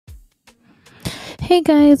Hey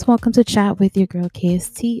guys, welcome to Chat with your girl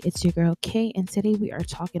KST. It's your girl K, and today we are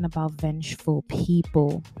talking about vengeful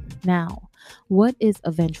people. Now, what is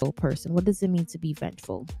a vengeful person? What does it mean to be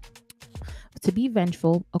vengeful? To be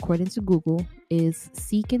vengeful, according to Google, is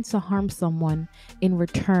seeking to harm someone in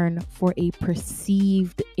return for a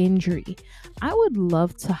perceived injury. I would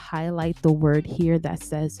love to highlight the word here that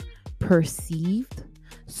says perceived.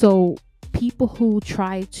 So, people who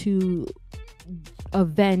try to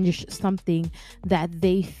avenge something that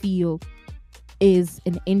they feel is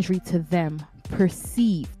an injury to them,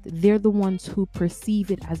 perceived, they're the ones who perceive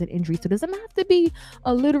it as an injury. So it doesn't have to be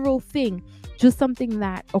a literal thing, just something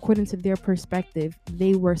that according to their perspective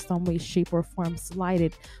they were some way, shape, or form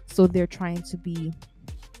slighted, so they're trying to be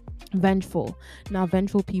vengeful. Now,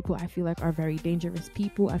 vengeful people, I feel like, are very dangerous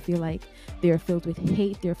people. I feel like they're filled with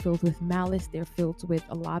hate, they're filled with malice, they're filled with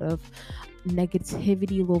a lot of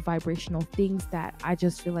negativity, low vibrational things that I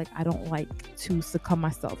just feel like I don't like to succumb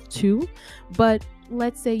myself to. But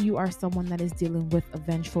let's say you are someone that is dealing with a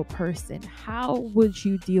vengeful person. How would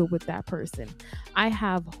you deal with that person? I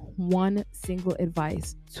have one single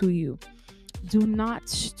advice to you: do not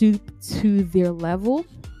stoop to their level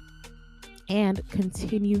and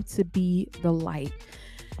continue to be the light.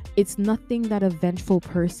 It's nothing that a vengeful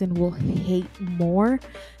person will hate more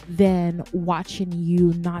than watching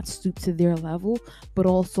you not stoop to their level, but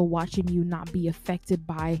also watching you not be affected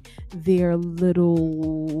by their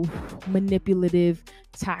little manipulative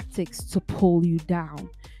tactics to pull you down.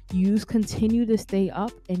 You continue to stay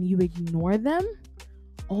up and you ignore them.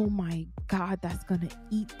 Oh my God, that's gonna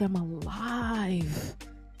eat them alive.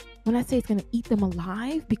 When I say it's going to eat them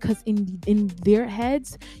alive, because in their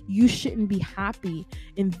heads, you shouldn't be happy.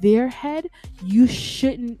 In their head, you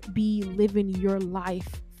shouldn't be living your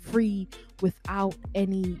life free without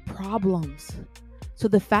any problems. So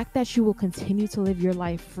the fact that you will continue to live your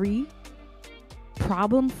life free,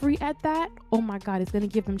 problem free at that, oh my God, it's going to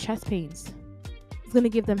give them chest pains. It's going to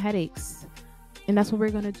give them headaches. And that's what we're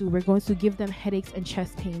going to do. We're going to give them headaches and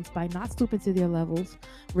chest pains by not stooping to their levels.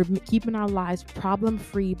 We're keeping our lives problem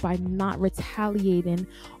free by not retaliating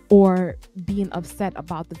or being upset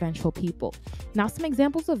about the vengeful people. Now, some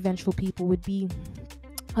examples of vengeful people would be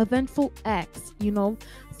a vengeful ex,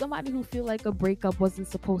 somebody who feel like a breakup wasn't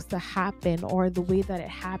supposed to happen, or the way that it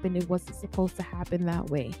happened, it wasn't supposed to happen that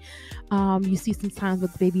way. You see sometimes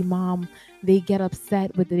with the baby mom, they get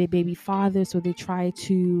upset with the baby father, so they try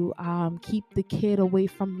to keep the kid away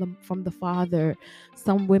from the father.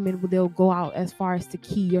 Some women, they'll go out as far as to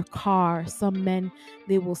key your car. Some men,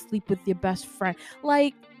 they will sleep with your best friend.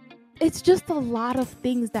 Like, it's just a lot of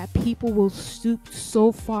things that people will stoop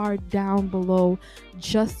so far down below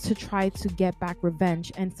just to try to get back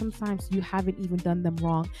revenge. And sometimes you haven't even done them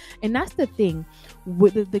wrong. And that's the thing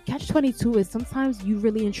with the catch-22 is sometimes you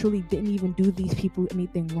really and truly didn't even do these people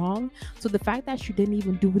anything wrong. So the fact that you didn't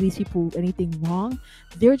even do these people anything wrong,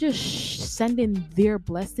 they're just sending their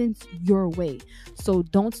blessings your way. So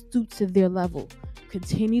don't stoop to their level.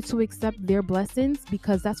 Continue to accept their blessings,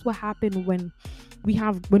 because that's what happened when we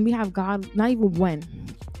have God. Not even when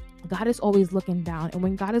God is always looking down, and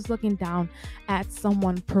when God is looking down at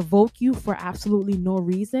someone provoke you for absolutely no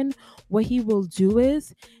reason, what he will do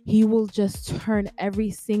is he will just turn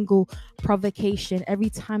every single provocation,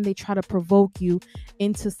 every time they try to provoke you,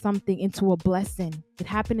 into something, into a blessing. It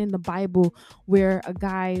happened in the Bible where a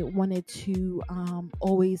guy wanted to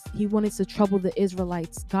he wanted to trouble the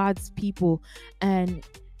Israelites, God's people, and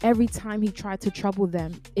every time he tried to trouble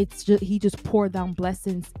them, he just poured down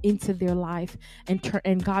blessings into their life,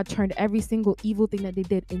 and God turned every single evil thing that they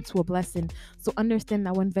did into a blessing. So understand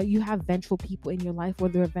that when you have vengeful people in your life,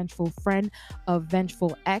 whether a vengeful friend, a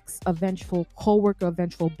vengeful ex, a vengeful coworker, a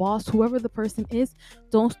vengeful boss, whoever the person is,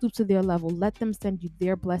 don't stoop to their level. Let them send you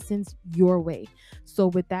their blessings your way. So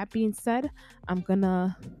with that being said, I'm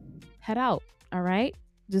gonna head out. All right,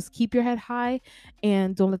 just keep your head high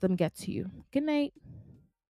and don't let them get to you. Good night.